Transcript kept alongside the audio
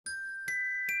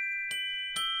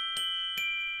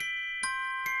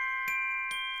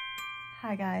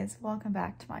Hi guys, welcome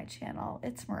back to my channel.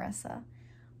 It's Marissa.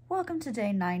 Welcome to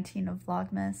day 19 of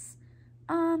Vlogmas.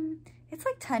 It's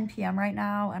like 10 p.m. right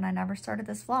now and I never started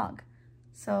this vlog.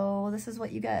 So this is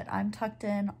what you get. I'm tucked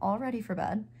in all ready for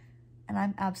bed and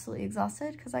I'm absolutely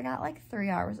exhausted because I got like 3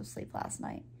 hours of sleep last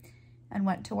night and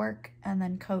went to work and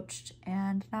then coached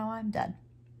and now I'm dead.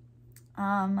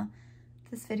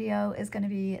 This video is going to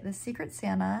be the Secret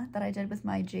Santa that I did with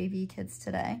my JV kids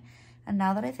today. And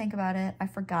now that I think about it, I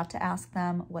forgot to ask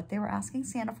them what they were asking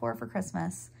Santa for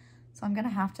Christmas. So I'm going to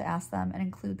have to ask them and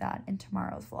include that in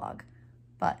tomorrow's vlog.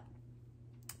 But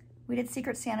we did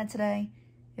Secret Santa today.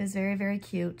 It was very, very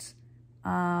cute. They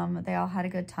all had a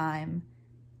good time.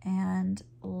 And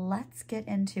let's get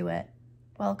into it.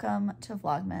 Welcome to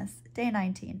Vlogmas Day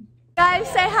 19. Guys,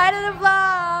 say hi to the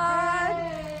vlog!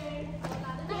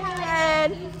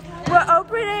 And we're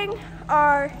opening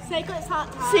our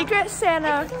Secret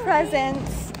Santa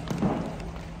presents.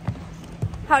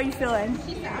 How are you feeling?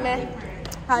 Meh.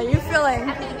 How are you feeling?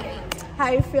 How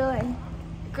are you feeling?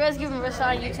 Girls giving Marissa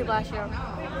on YouTube last year.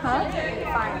 Huh?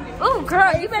 Fine. Oh,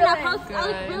 girl, you better not post. I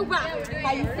look real rough.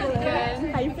 How you feeling?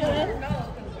 Good. How you feeling?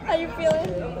 How you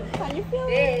feeling? How you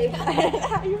feeling?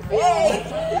 How you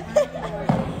feeling?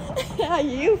 How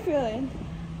you feeling?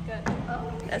 Good.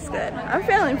 That's good. I'm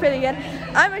feeling pretty good.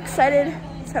 I'm excited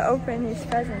to open these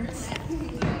presents.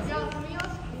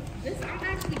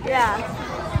 Yeah.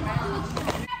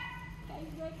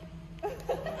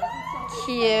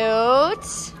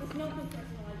 Cute.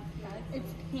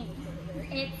 It's pink.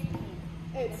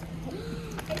 It's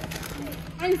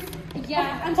pink.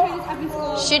 Yeah, I'm turning this up in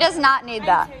slow. She does not need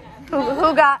that.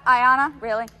 Who got Ayana?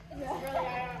 Really?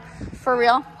 For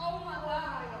real?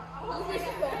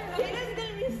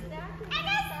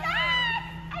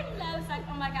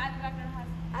 Oh my god, I'm back in the house.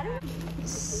 I don't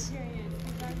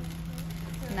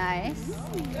Nice.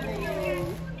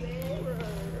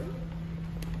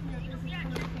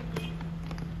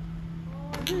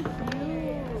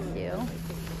 Cute.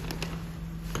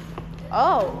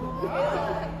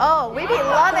 Oh, we be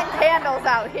loving candles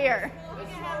out here.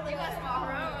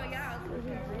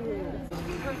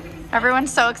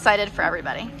 Everyone's so excited for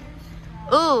everybody.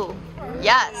 Ooh,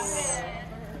 yes.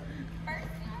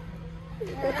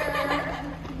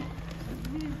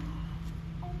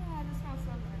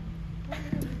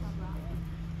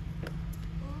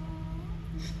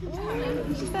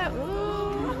 She said,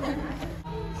 ooh.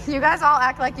 You guys all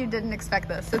act like you didn't expect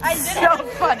this. It's so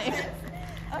funny.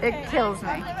 Okay, it kills me.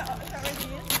 I'm gonna start with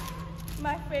these.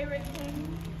 My favorite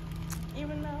thing,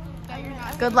 even though you're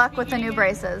not. Good luck with the new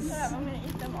braces. I'm gonna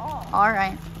eat them all. All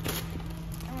right.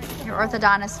 Your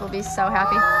orthodontist will be so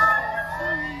happy.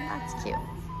 That's cute.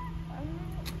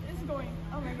 It's going.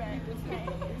 Oh my god.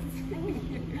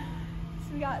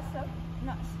 So we got stuff.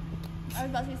 Not. I was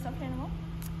about to say stuffed animal.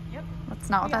 Yep. That's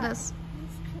not what that is.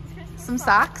 Some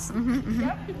socks.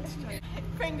 Yep.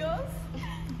 Pringles.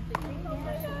 Oh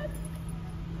my god.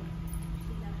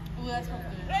 Ooh, that's so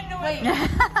good. Wait.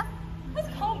 Let's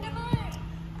hold it.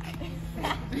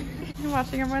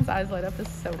 Watching everyone's eyes light up is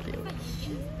so cute.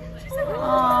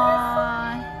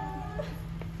 Aww.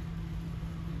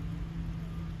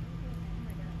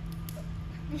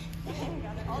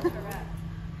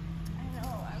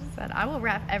 Said I will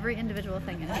wrap every individual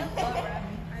thing in it.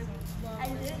 I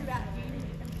did wrap.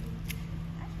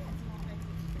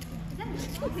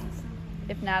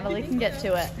 If Natalie can get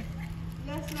to it.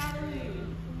 That's Natalie.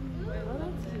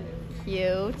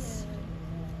 Cute.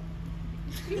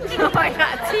 Oh my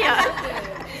god, Tia.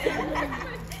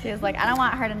 Tia's like, I don't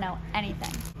want her to know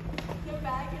anything. The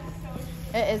bag is so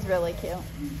cute. It is really cute.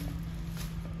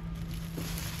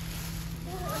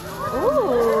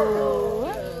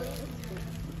 Ooh.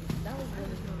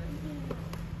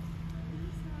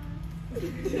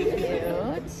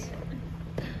 Cute.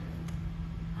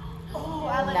 Oh,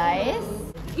 I like Nice.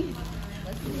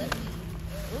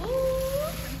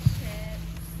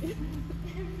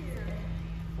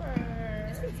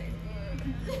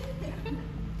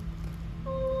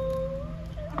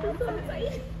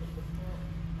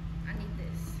 I need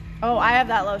this. Oh, I have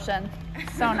that lotion.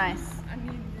 So nice. I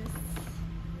need this.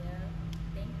 Yeah.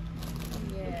 Thank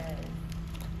you. Yes.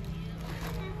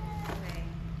 Okay.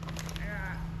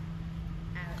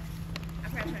 I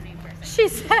forgot your name first. She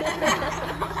said.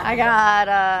 I got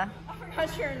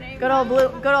What's your name? good old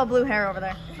blue hair over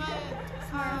there.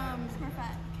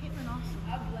 Smurfette. Caitlin also.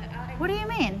 What do you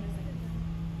mean?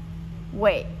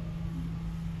 Wait.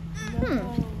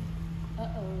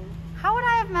 How would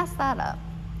I have messed that up?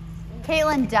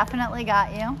 Caitlin definitely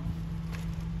got you.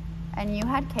 And you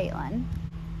had Caitlin.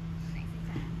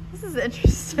 This is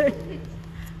interesting.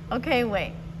 Okay,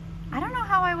 wait. I don't know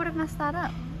how I would have messed that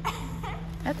up.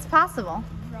 It's possible.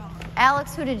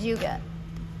 Alex, who did you get?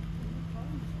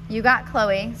 You got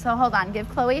Chloe. So hold on, give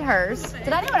Chloe hers. Did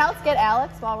anyone else get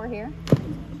Alex while we're here?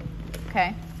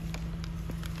 Okay.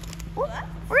 We're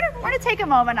gonna take a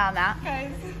moment on that.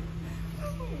 Guys.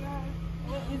 Oh my god.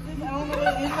 What is this? I don't know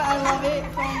what it is, but I love it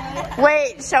so much.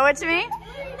 Wait, show it to me.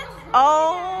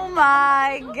 Oh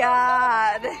my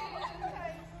god.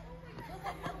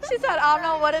 She said, I don't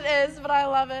know what it is, but I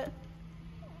love it.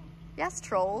 Yes,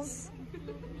 trolls.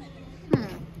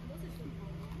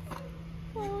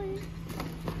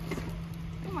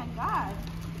 Oh my god.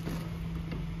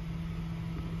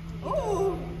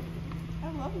 Ooh. I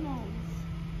love gnomes.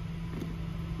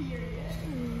 Period.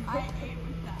 I ate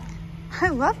with that. I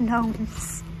love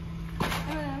gnomes.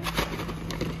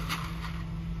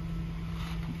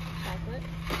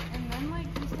 And then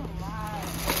like just a lot.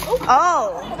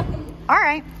 Oh, all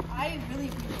right. I really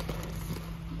appreciate this.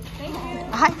 Thank you.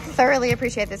 I thoroughly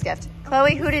appreciate this gift.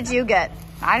 Chloe, who did you get?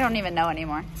 I don't even know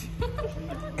anymore.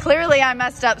 Clearly I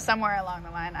messed up somewhere along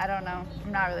the line. I don't know.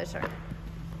 I'm not really sure.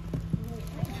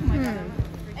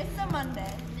 It's a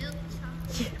Monday.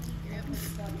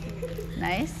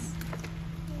 Nice.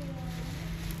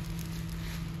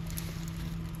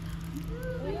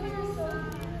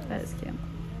 That is cute.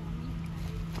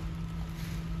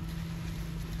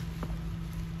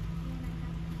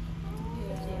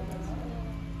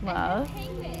 Love. She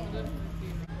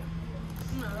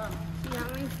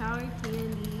got me sour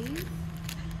candies.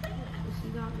 She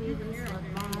got me this lip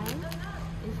balm.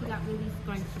 And she got me these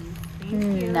scrunchies.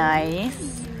 Thank you.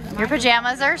 Nice. Your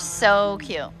pajamas are so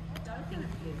cute.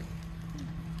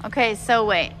 Okay, so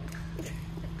wait.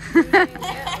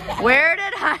 Where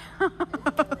did I...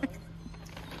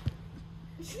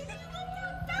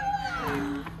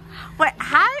 Wait,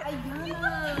 how?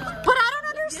 But I don't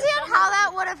understand how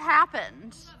that would have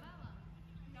happened.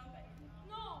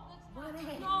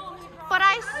 But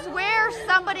I swear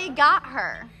somebody got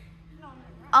her.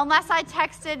 Unless I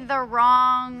texted the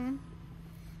wrong...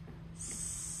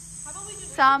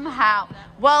 Somehow.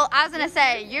 Well, I was going to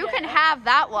say, you can have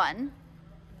that one.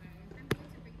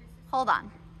 Hold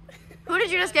on. Who did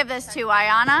you just give this to,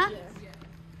 Ayana?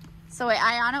 So wait,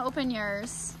 Ayana, open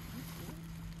yours.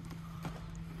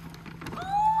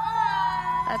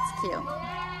 That's cute.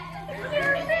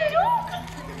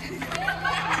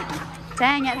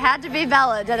 Dang, it had to be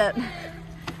Bella, did it?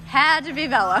 Had to be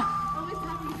Bella.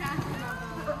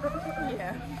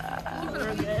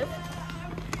 We're good.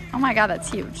 Oh my god, that's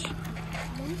huge.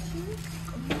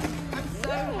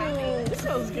 This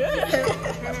smells good.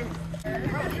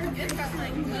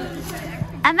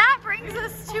 And that brings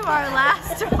us to our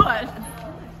last one.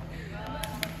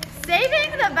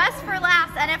 Saving the best for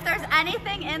last. And if there's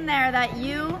anything in there that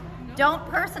you don't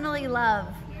personally love,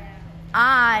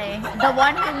 I, the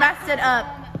one who messed it up,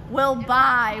 will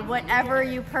buy whatever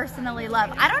you personally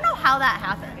love. I don't know how that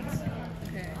happened.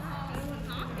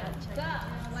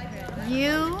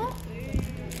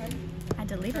 I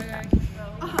deleted them.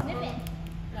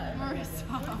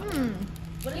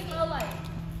 What does it smell like?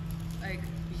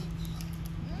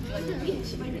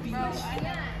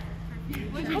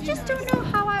 I just don't know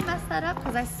how I messed that up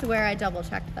because I swear I double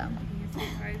checked them.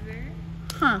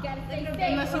 Huh.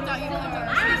 Unless you thought you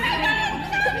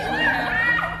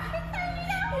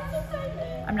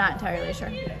I'm not entirely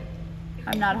sure.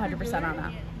 I'm not 100% on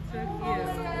that.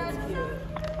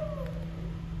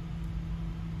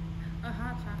 A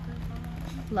hot chocolate.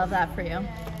 Love that for you.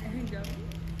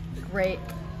 Great.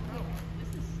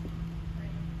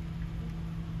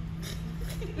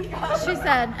 She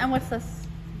said, and what's this?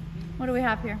 What do we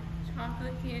have here?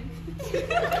 Chocolate candy.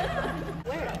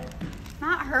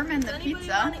 Not Herman the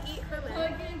pizza.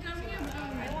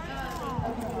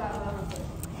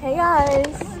 Hey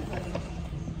guys.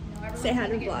 Say hi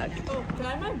to vlog.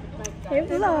 Hey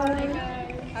vlog.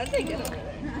 How did they get it?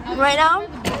 Right now,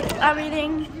 I'm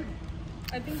eating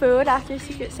food after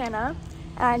Secret Santa.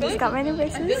 And I just got my new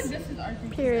braces.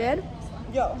 Period.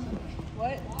 Yo.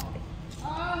 What?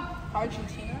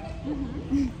 Argentina?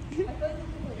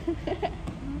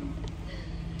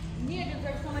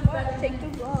 Take the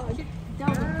vlog.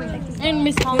 And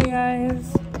Miss Hey guys.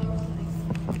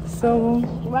 So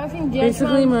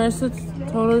basically Marissa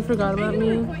totally forgot about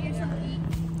me.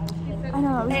 I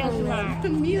know, it was really weird.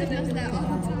 Camila does that all the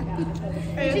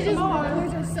time. She just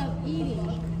records herself eating.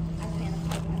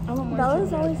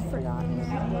 Bella's always forgotten.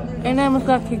 And I almost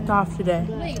got kicked off today.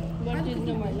 Wait, what did you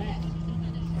know that?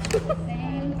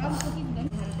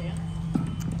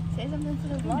 Say something to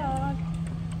the vlog.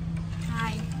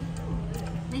 Hi.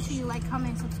 Make sure you like,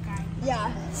 comment, subscribe.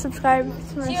 Yeah, subscribe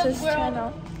to Marissa's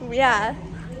channel. Yeah,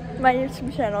 my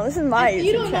YouTube channel. This is my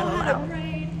YouTube channel now.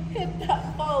 hit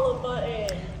that follow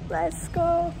button. Let's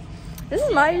go. This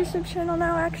is my YouTube channel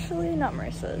now, actually, not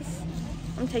Marissa's.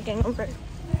 I'm taking over.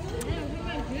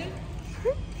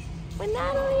 With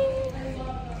Natalie.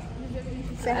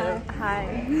 Say hi.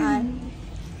 Hi. Hi.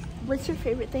 What's your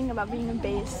favorite thing about being a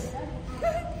base?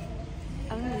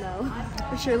 I don't know.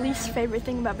 What's your least favorite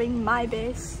thing about being my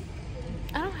base?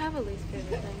 I don't have a least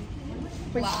favorite thing.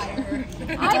 Liar.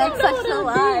 That's such a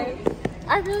lie.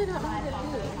 I really don't know how to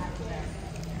do it.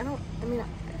 I mean,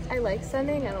 I like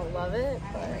sending. I don't love it,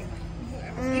 but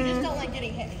You just don't like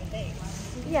getting hit in the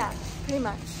face. Yeah, pretty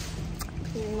much.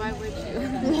 Why would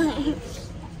you?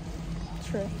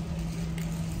 True.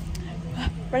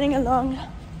 Running along.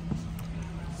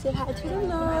 Say hi to the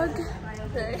vlog.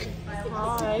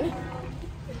 Hi.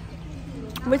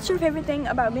 What's your favorite thing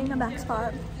about being a back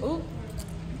spot? ooh,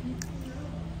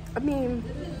 I mean,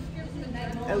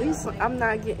 at least I'm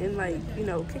not getting like, you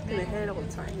know, kicked in the head all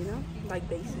the time, you know? Like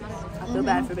bases. I feel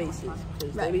bad for bases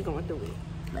because they be going through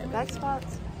it. Back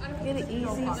spots, get an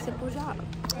easy, simple job.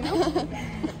 You know?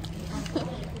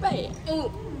 Right.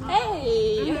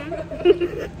 Hey.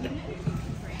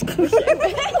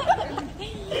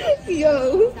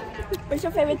 Yo. What's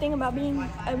your favorite thing about being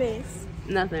a base?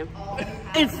 Nothing.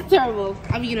 It's terrible.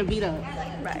 I'm getting beat up.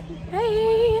 Right.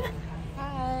 Hey.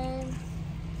 Hi.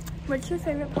 What's your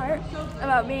favorite part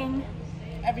about being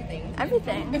Everything.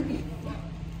 everything?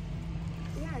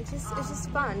 Yeah, it's just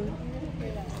fun.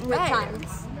 With Right.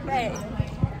 times. Right.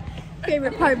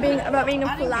 Favorite part about being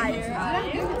a flyer?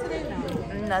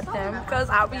 Nothing, because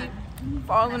I'll be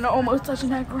falling to almost touching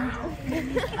that ground.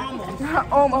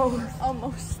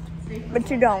 Almost. But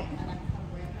you don't.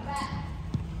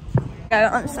 Got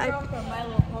it on the side.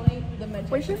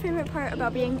 What's your favorite part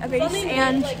about being a base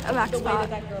and a back spot?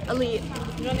 Elite.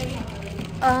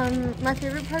 my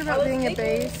favorite part about being a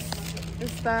base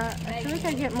is that I feel like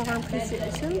I get more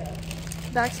appreciation.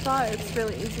 Back spot, it's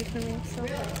really easy for me. So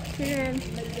Period.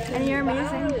 And you're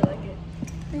amazing.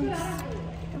 Thanks.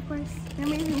 Of course. You're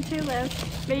amazing too,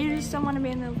 Liv. But you just don't want to be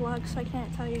in the vlog, so I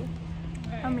can't tell you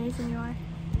how amazing you are.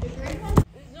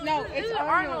 No, it's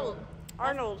Arnold.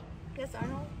 Arnold. Yes,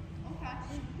 Arnold.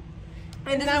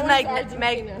 And this is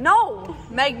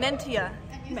Magnentia.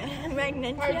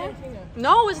 Magnesia.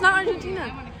 No, it's not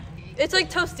Argentina. It's like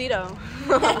Tostito.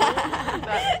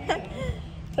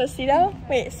 Tostito?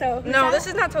 Wait, so who's No, that? this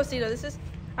is not Tostito. This is.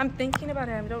 I'm thinking about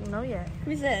it. I don't know yet.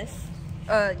 Who's this?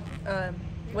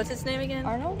 What's his name again?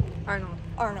 Arnold? Arnold.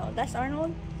 Arnold. That's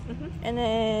Arnold. And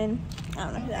then I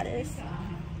don't know who that is.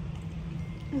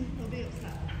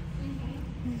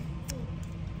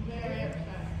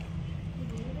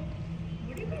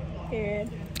 Period.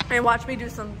 And watch me do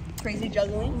some crazy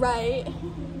juggling. Right.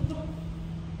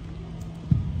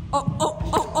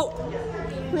 Oh.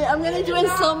 Wait, I'm gonna do it in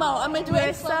slow-mo. I'm gonna do it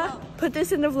in slow-mo. Put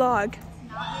this in the vlog.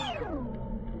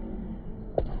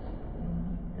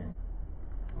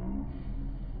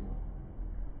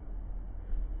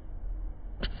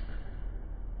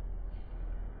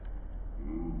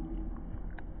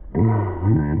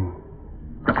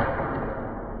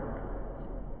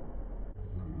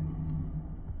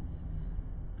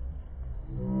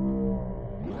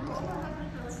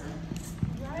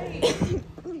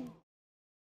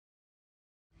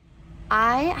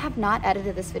 I have not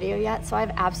edited this video yet, so I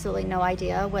have absolutely no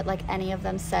idea what like any of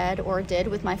them said or did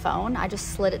with my phone. I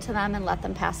just slid it to them and let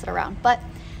them pass it around. But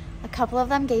a couple of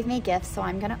them gave me gifts, so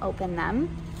I'm gonna open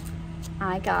them.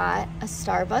 I got a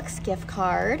Starbucks gift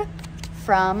card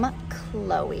from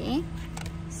Chloe.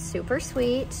 Super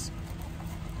sweet.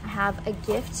 I have a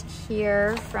gift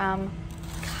here from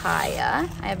Kaya.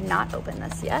 I have not opened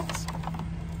this yet.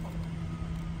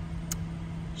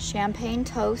 Champagne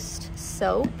Toast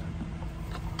soap.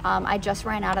 I just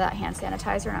ran out of that hand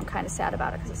sanitizer and I'm kind of sad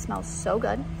about it because it smells so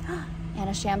good. And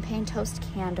a champagne toast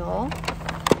candle.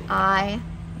 I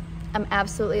am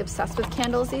absolutely obsessed with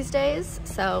candles these days,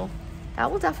 so that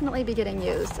will definitely be getting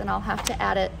used and I'll have to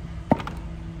add it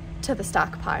to the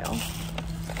stockpile.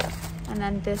 And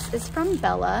then this is from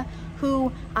Bella,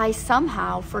 who I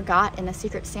somehow forgot in the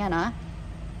Secret Santa.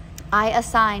 I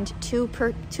assigned two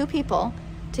people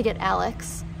to get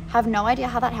Alex. Have no idea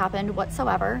how that happened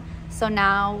whatsoever. So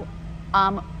now,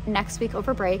 next week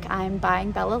over break, I'm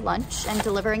buying Bella lunch and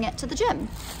delivering it to the gym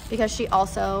because she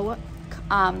also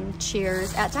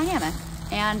cheers at Dynamic.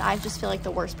 And I just feel like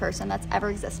the worst person that's ever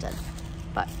existed.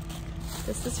 But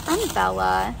this is from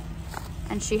Bella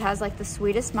and she has like the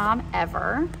sweetest mom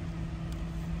ever.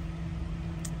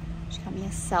 She got me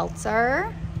a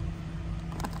seltzer.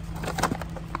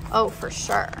 Oh, for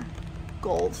sure.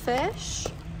 Goldfish.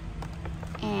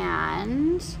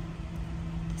 And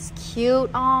it's cute.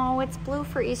 Oh, it's blue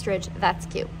for Eastridge. That's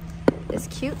cute. this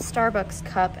cute Starbucks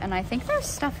cup, and I think there's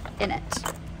stuff in it.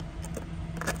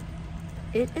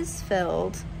 It is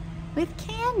filled with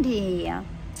candy.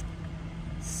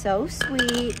 So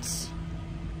sweet.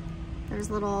 There's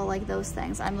little, like, those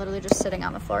things. I'm literally just sitting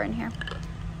on the floor in here.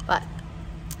 But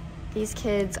these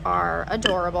kids are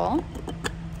adorable.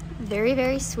 Very,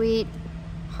 very sweet,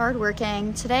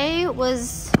 hardworking. Today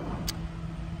was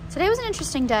an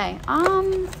interesting day.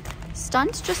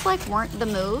 Stunts just like weren't the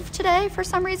move today for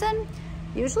some reason.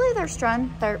 Usually their stunts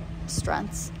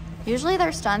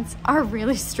are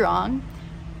really strong,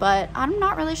 but I'm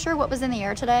not really sure what was in the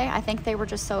air today. I think they were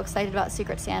just so excited about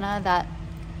Secret Santa that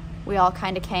we all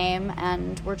kind of came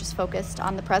and we're just focused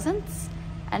on the presents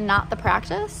and not the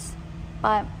practice,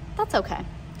 but that's okay.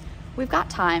 We've got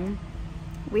time.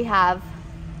 We have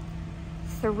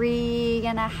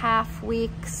 3.5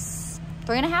 weeks,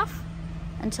 3.5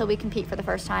 until we compete for the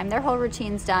first time. Their whole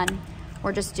routine's done.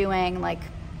 We're just doing like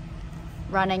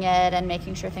running it and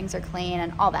making sure things are clean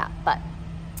and all that. But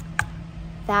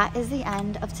that is the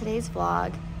end of today's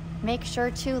vlog. Make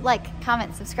sure to like,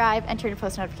 comment, subscribe, and turn your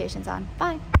post notifications on.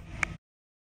 Bye.